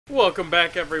Welcome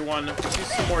back, everyone, to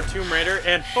some more Tomb Raider,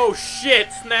 and oh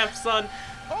shit, snap, son,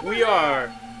 we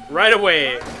are right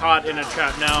away caught in a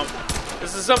trap. Now,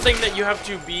 this is something that you have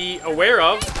to be aware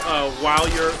of while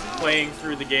you're playing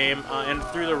through the game, and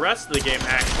through the rest of the game,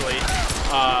 actually,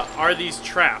 are these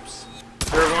traps.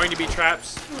 There are going to be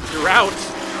traps throughout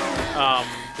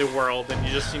the world, and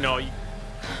you just,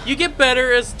 you get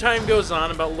better as time goes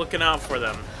on about looking out for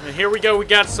them. And here we go, we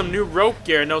got some new rope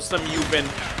gear. I know some of you have been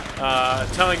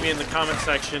telling me in the comment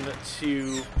section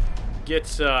to get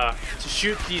to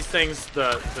shoot these things,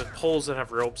 the poles that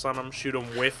have ropes on them, shoot them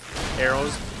with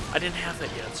arrows. I didn't have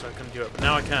that yet, so I couldn't do it, but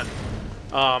now I can.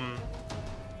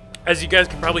 As you guys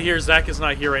can probably hear, Zach is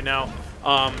not here right now.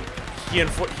 He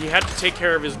had to take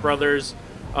care of his brothers.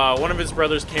 One of his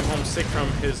brothers came home sick from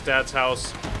his dad's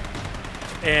house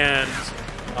and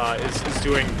is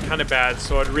doing kind of bad,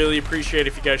 so I'd really appreciate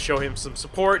if you guys show him some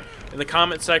support in the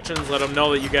comment sections. Let him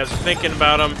know that you guys are thinking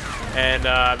about him, and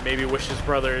maybe wish his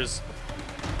brothers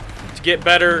to get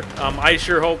better. I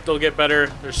sure hope they'll get better.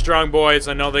 They're strong boys.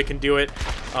 I know they can do it.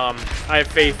 I have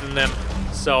faith in them.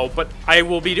 So, but I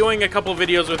will be doing a couple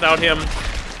videos without him,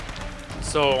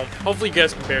 so hopefully you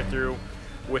guys can bear through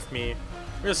with me.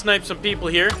 We're gonna snipe some people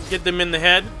here, get them in the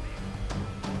head.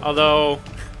 Although,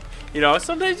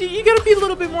 sometimes you gotta be a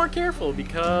little bit more careful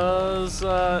because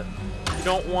you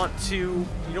don't want to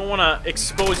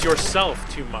expose yourself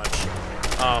too much.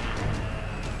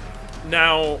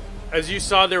 Now, as you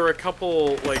saw, there were a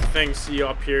couple things. See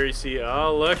up here, you see,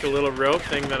 oh look, a little rope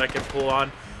thing that I can pull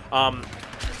on.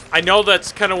 I know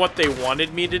that's kind of what they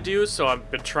wanted me to do, so I've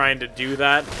been trying to do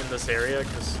that in this area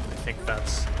because I think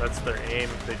that's their aim.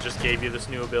 They just gave you this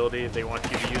new ability, they want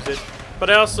you to use it. But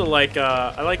I also like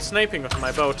I like sniping with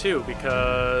my bow too,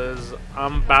 because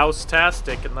I'm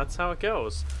bow-tastic, and that's how it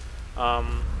goes.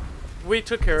 We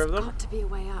took care of them. There's got to be a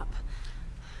way up.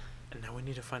 And now we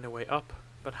need to find a way up.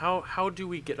 But how do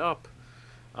we get up?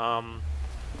 There's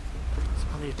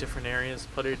plenty of different areas,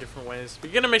 plenty of different ways. But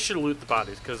you gotta make sure to loot the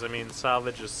bodies, because I mean,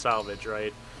 salvage is salvage,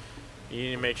 right? You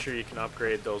need to make sure you can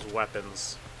upgrade those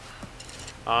weapons.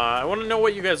 I want to know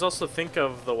what you guys also think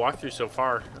of the walkthrough so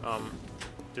far.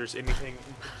 If there's anything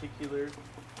in particular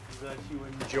that you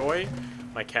enjoy.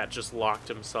 My cat just locked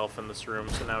himself in this room,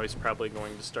 so now he's probably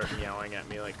going to start meowing at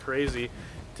me like crazy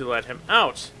to let him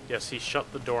out. Yes, he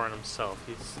shut the door on himself.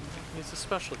 He's a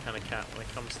special kind of cat when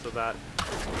it comes to that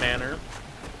manner.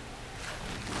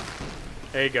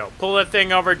 There you go. Pull that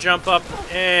thing over, jump up,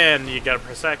 and you gotta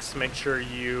press X to make sure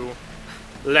you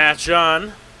latch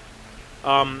on.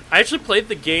 I actually played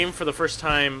the game for the first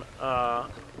time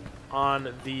on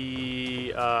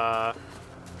the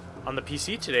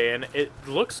PC today, and it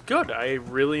looks good. I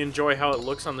really enjoy how it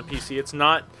looks on the PC. It's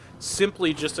not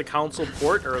simply just a console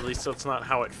port, or at least that's not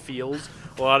how it feels.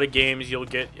 A lot of games you'll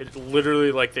get it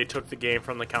literally like they took the game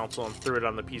from the console and threw it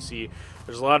on the PC.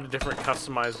 There's a lot of different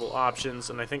customizable options,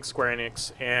 and I think Square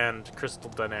Enix and Crystal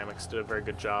Dynamics did a very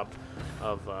good job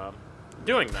of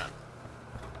doing that.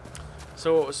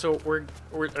 So I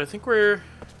think we're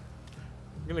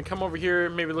gonna come over here,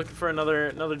 maybe looking for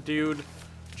another dude,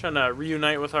 trying to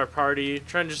reunite with our party,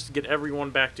 trying just to get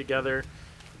everyone back together.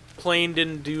 Plane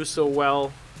didn't do so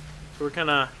well, so we're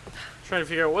kind of trying to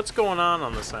figure out what's going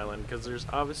on this island, because there's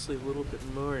obviously a little bit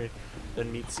more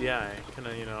than meets the eye. Kind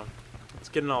of, it's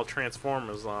getting all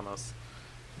Transformers on us.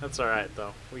 That's all right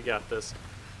though. We got this.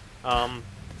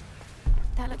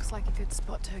 That looks like a good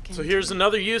spot to So here's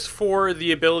another use for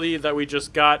the ability that we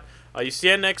just got. You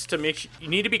stand next to you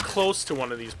need to be close to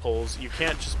one of these poles. You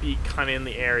can't just be kind of in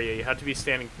the area. You have to be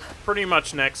standing pretty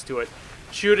much next to it.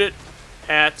 Shoot it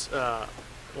at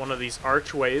one of these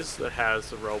archways that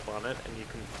has a rope on it, and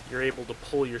you're able to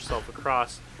pull yourself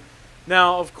across.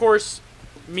 Now, of course,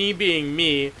 me being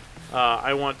me,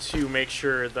 I want to make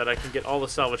sure that I can get all the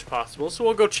salvage possible. So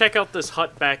we'll go check out this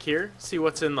hut back here, see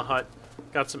what's in the hut.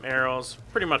 Got some arrows,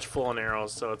 pretty much full on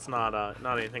arrows, so it's not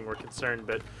anything we're concerned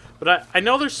about. But I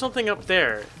know there's something up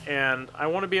there, and I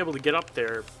want to be able to get up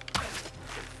there.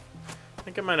 I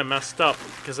think I might have messed up,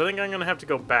 because I think I'm gonna have to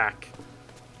go back.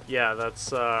 Yeah, that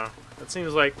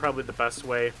seems like probably the best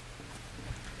way.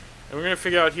 And we're gonna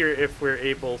figure out here if we're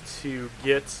able to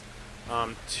get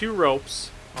 2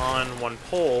 ropes on one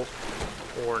pole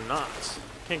or not.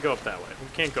 Can't go up that way. We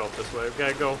can't go up this way. We've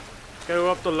gotta go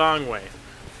up the long way.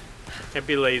 Can't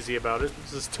be lazy about it.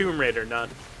 This is Tomb Raider, not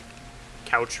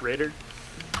Couch Raider.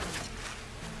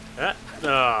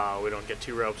 Oh, we don't get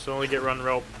 2 ropes. We only get one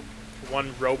rope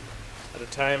at a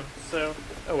time. So,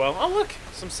 oh well. Oh look,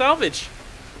 some salvage.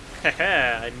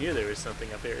 Haha, I knew there was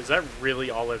something up here. Is that really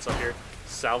all that's up here?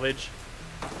 Salvage?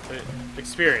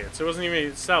 Experience. It wasn't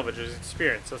even salvage, it was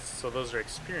experience. So those are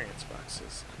experience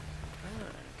boxes.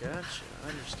 Gotcha. I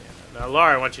understand that. Now,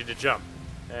 Lara, I want you to jump.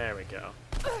 There we go.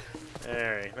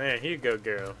 There you go,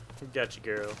 girl. We got you,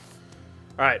 girl.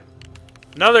 Alright.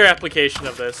 Another application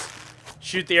of this.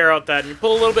 Shoot the arrow at that, and you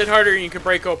pull a little bit harder, and you can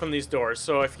break open these doors.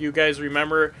 So if you guys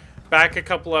remember, back a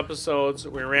couple episodes,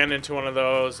 we ran into one of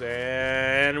those,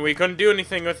 and we couldn't do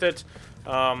anything with it.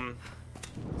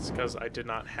 It's because I did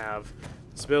not have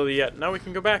this ability yet. Now we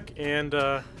can go back and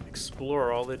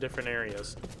explore all the different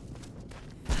areas.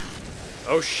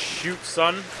 Oh, shoot,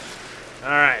 son.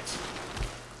 Alright.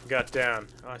 Got down.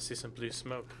 Oh, I see some blue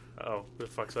smoke. Uh-oh, who the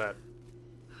fuck's that?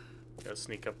 Gotta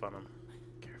sneak up on him.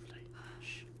 Carefully.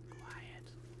 Shh,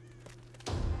 quiet.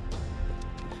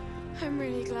 I'm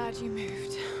really glad you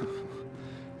moved.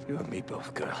 You and me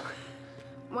both, girl.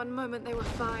 One moment they were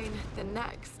fine, the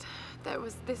next, there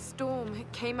was this storm.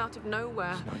 It came out of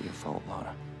nowhere. It's not your fault,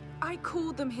 Lara. I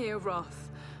called them here, Roth.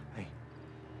 Hey,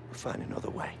 we'll find another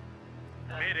way.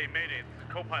 Mayday, mayday. This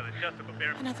is co-pilot Jessica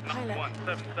Bear. Another pilot.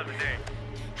 177A.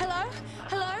 Hello?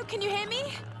 Hello? Can you hear me?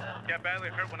 Yeah, badly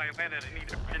hurt when I landed. I need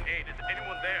urgent aid. Is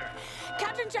anyone there?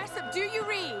 Captain Jessup, do you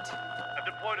read? I've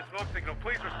deployed a smoke signal.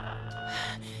 Please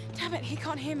Damn it, he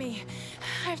can't hear me.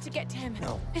 I have to get to him.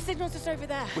 No. His signal's just over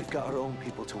there. We've got our own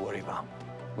people to worry about.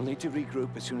 We'll need to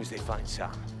regroup as soon as they find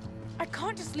Sam. I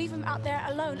can't just leave him out there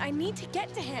alone. I need to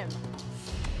get to him.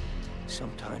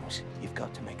 Sometimes you've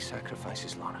got to make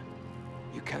sacrifices, Lara.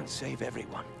 You can't save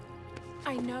everyone.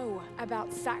 I know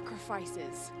about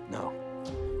sacrifices. No,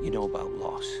 you know about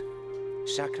loss.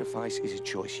 Sacrifice is a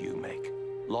choice you make.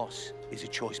 Loss is a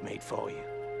choice made for you.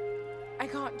 I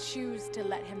can't choose to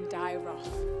let him die, Roth.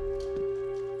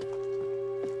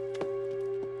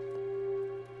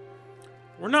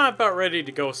 We're not about ready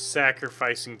to go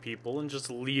sacrificing people and just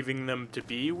leaving them to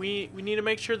be. We need to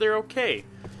make sure they're okay.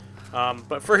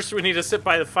 But first we need to sit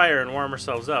by the fire and warm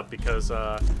ourselves up because,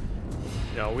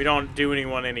 you know, we don't do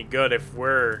anyone any good if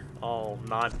we're all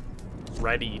not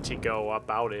ready to go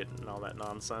about it and all that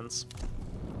nonsense.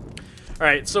 All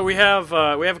right, so we have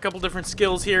a couple different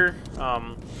skills here.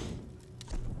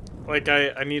 Like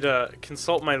I need to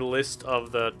consult my list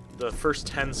of the first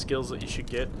 10 skills that you should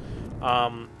get.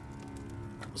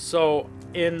 So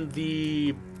in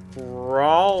the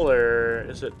Brawler,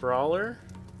 is it Brawler?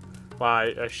 Wow,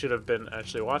 I should have been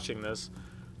actually watching this.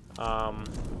 I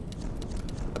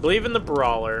believe in the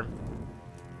Brawler,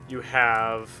 you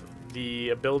have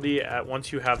the ability at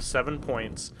once you have 7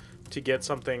 points to get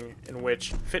something in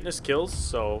which fitness kills,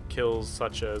 so kills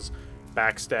such as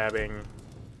backstabbing,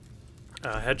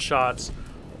 headshots,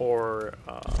 or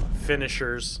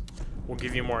finishers will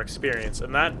give you more experience,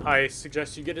 and that I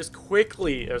suggest you get as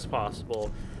quickly as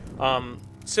possible.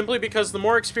 Simply because the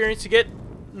more experience you get,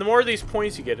 the more of these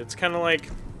points you get. It's kind of like,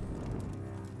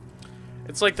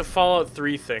 it's like the Fallout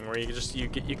 3 thing, where you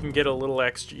can get a little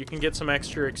extra, you can get some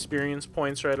extra experience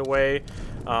points right away.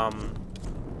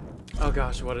 Oh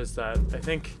gosh, what is that?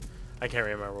 I can't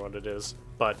remember what it is,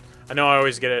 but I know I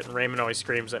always get it, and Raymond always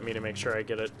screams at me to make sure I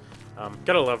get it.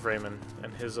 Gotta love Raymond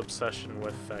and his obsession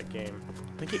with that game.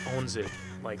 I think he owns it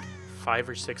like 5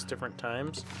 or 6 different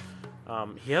times.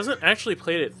 He hasn't actually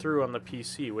played it through on the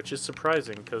PC, which is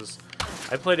surprising because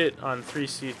I played it on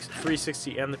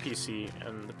 360 and the PC,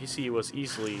 and the PC was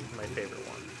easily my favorite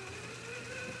one.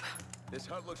 This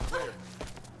hut looks clear.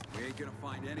 We ain't gonna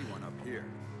find anyone up here.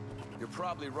 You're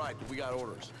probably right, but we got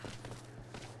orders.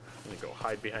 I'm gonna go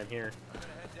hide behind here. I'm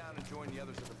gonna head down and join the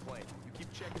others at the plane. You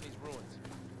keep checking these ruins.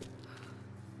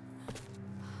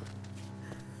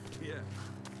 Yeah,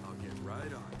 I'll get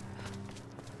right on.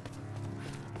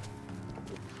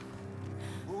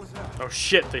 What was that? Oh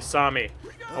shit, they saw me.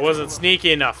 I wasn't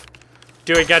sneaky enough.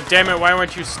 Dude, goddammit, why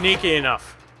weren't you sneaky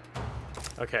enough?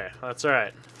 Okay, that's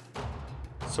alright.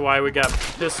 So why we got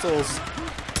pistols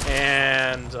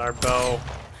and our bow,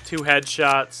 2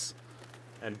 headshots,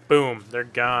 and boom, they're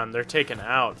gone. They're taken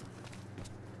out.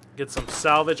 Get some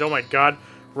salvage. Oh my god,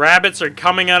 rabbits are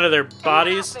coming out of their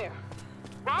bodies.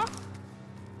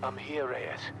 I'm here,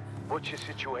 Reyes. What's your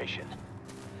situation?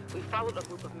 We followed a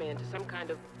group of men to some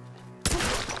kind of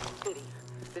city.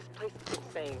 This place is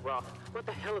insane, Roth. What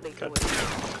the hell are they doing?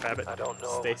 Rabbit, I don't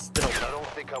know. stay still. I don't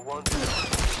think I want to.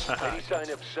 Any sign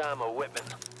of Sam or Whitman?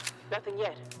 Nothing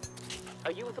yet.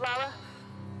 Are you with Lara?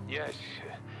 Yes.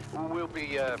 We'll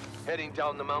be heading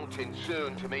down the mountain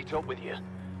soon to meet up with you.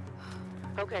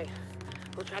 Okay.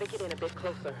 We'll try to get in a bit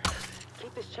closer.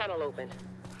 Keep this channel open.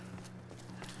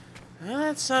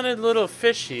 That sounded a little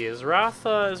fishy. Is Roth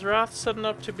setting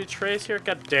up to betray us here?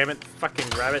 God damn it, fucking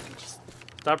rabbit. Just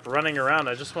stop running around.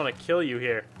 I just want to kill you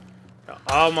here.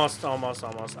 Almost.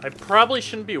 I probably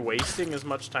shouldn't be wasting as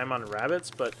much time on rabbits,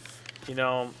 but, you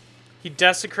know, he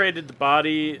desecrated the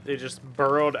body. They just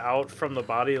burrowed out from the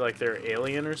body like they're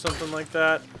alien or something like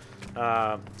that.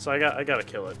 So I gotta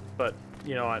kill it. But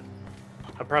you know what?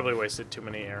 I probably wasted too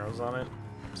many arrows on it.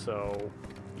 So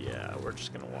yeah, we're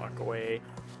just gonna walk away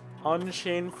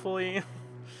unshamefully.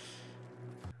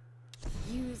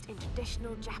 Used in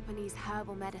traditional Japanese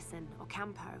herbal medicine, or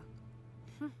kampo.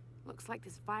 Looks like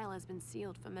this vial has been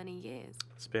sealed for many years.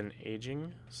 It's been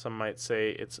aging. Some might say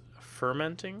it's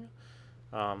fermenting.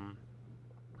 You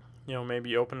know, maybe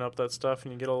you open up that stuff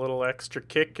and you get a little extra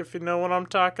kick, if you know what I'm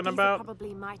talking These about. are probably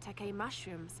maitake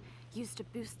mushrooms, used to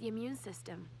boost the immune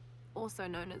system. Also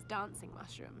known as dancing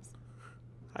mushrooms.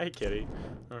 Hi, Kitty.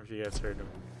 I don't know if you guys heard him.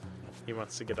 He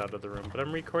wants to get out of the room, but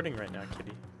I'm recording right now,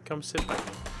 Kitty. Come sit by me.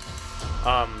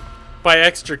 By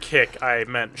extra kick, I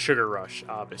meant Sugar Rush,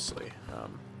 obviously.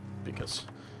 Because,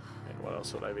 I mean, what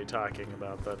else would I be talking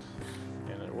about? But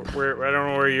you know, I don't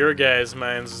know where your guys'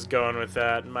 minds is going with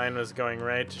that. Mine was going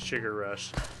right to Sugar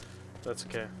Rush. That's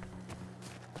okay.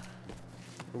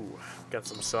 Ooh, got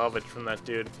some salvage from that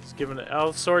dude. He's giving it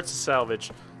all sorts of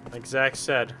salvage. Like Zach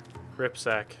said,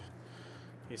 Ripsack.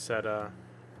 He said, I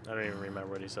don't even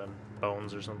remember what he said.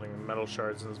 Bones or something. Metal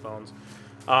shards in his bones.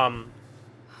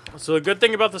 So the good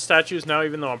thing about the statues now,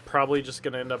 even though I'm probably just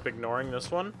going to end up ignoring this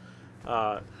one,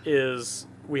 is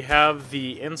we have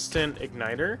the instant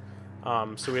igniter,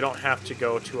 so we don't have to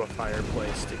go to a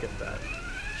fireplace to get that.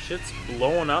 Shit's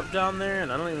blowing up down there,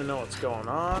 and I don't even know what's going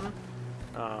on.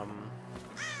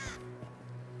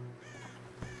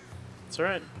 It's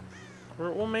alright.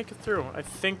 We'll make it through. I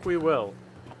think we will.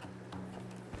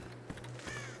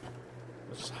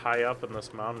 It's just high up in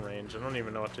this mountain range. I don't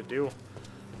even know what to do.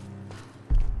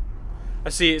 I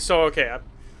see. So, okay.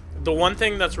 The one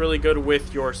thing that's really good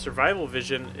with your survival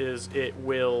vision is it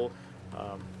will...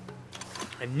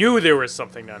 I knew there was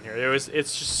something down here. It's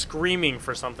just screaming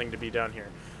for something to be down here.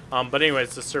 But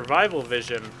anyways, the survival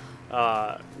vision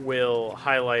will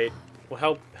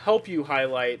help you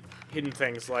highlight hidden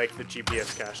things like the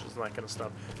GPS caches and that kind of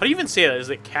stuff. How do you even say that? Is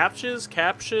it captures?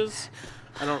 Captures?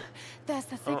 I don't... There's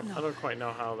the signal. I don't quite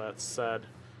know how that's said.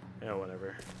 Yeah,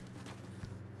 whatever.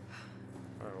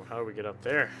 Oh, how do we get up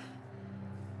there?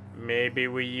 Maybe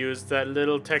we use that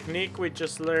little technique we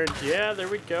just learned. Yeah, there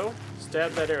we go.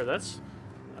 Stab that arrow. That's...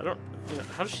 I don't... You know,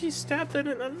 how does she stab that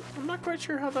in? I'm not quite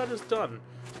sure how that is done.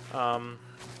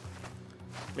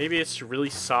 Maybe it's really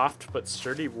soft but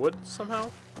sturdy wood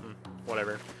somehow?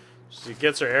 Whatever. She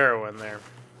gets her arrow in there.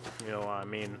 You know what I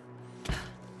mean.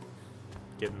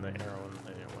 Getting the arrow in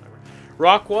there, whatever.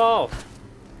 Rock wall!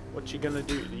 What you gonna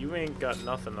do? You ain't got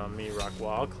nothing on me, rock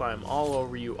wall. I'll climb all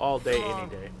over you all day, any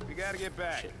day. We gotta get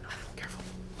back. Shit, no. Careful.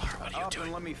 Lara, what are you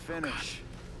doing? Let me finish.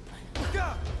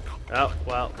 Oh,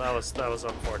 well, that was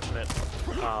unfortunate.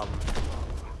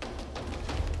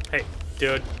 Hey,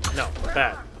 dude. No,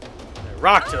 bad.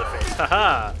 Rock to the face.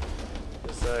 Haha!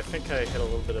 I think I hit a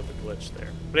little bit of a glitch there.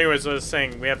 But anyways, I was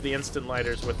saying, we have the instant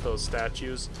lighters with those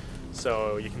statues.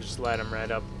 So you can just light them right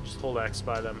up. Just hold X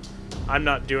by them. I'm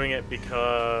not doing it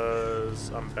because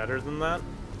I'm better than that.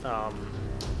 I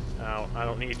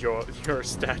don't need your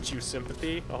statue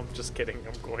sympathy. Oh, I'm just kidding.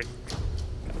 I'm going...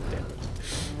 God damn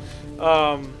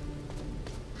it.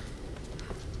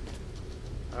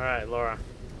 Alright, Laura.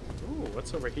 Ooh,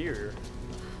 what's over here?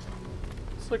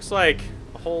 This looks like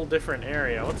a whole different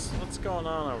area. What's going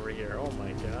on over here? Oh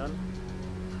my god.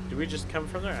 Did we just come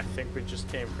from there? I think we just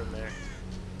came from there.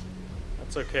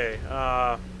 That's okay.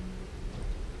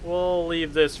 We'll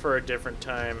leave this for a different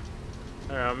time.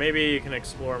 I don't know, maybe you can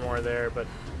explore more there, but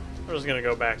we're just gonna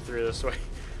go back through this way.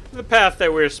 The path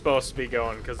that we're supposed to be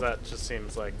going, because that just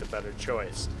seems like the better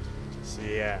choice. So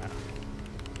yeah.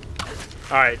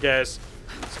 Alright guys,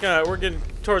 we're getting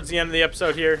towards the end of the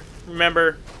episode here.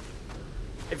 Remember,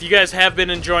 if you guys have been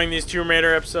enjoying these Tomb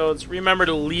Raider episodes, remember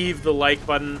to leave the like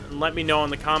button and let me know in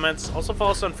the comments. Also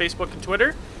follow us on Facebook and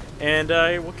Twitter. And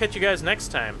we'll catch you guys next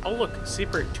time. Oh look,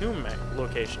 secret tomb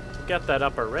location. We got that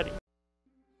up already.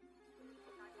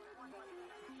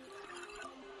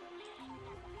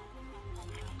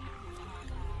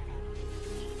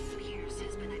 Pierce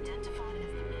has been identified as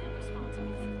the man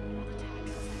responsible for all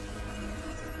attacks.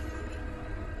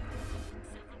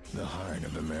 The heart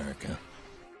of America.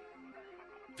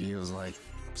 Feels like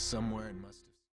somewhere it must...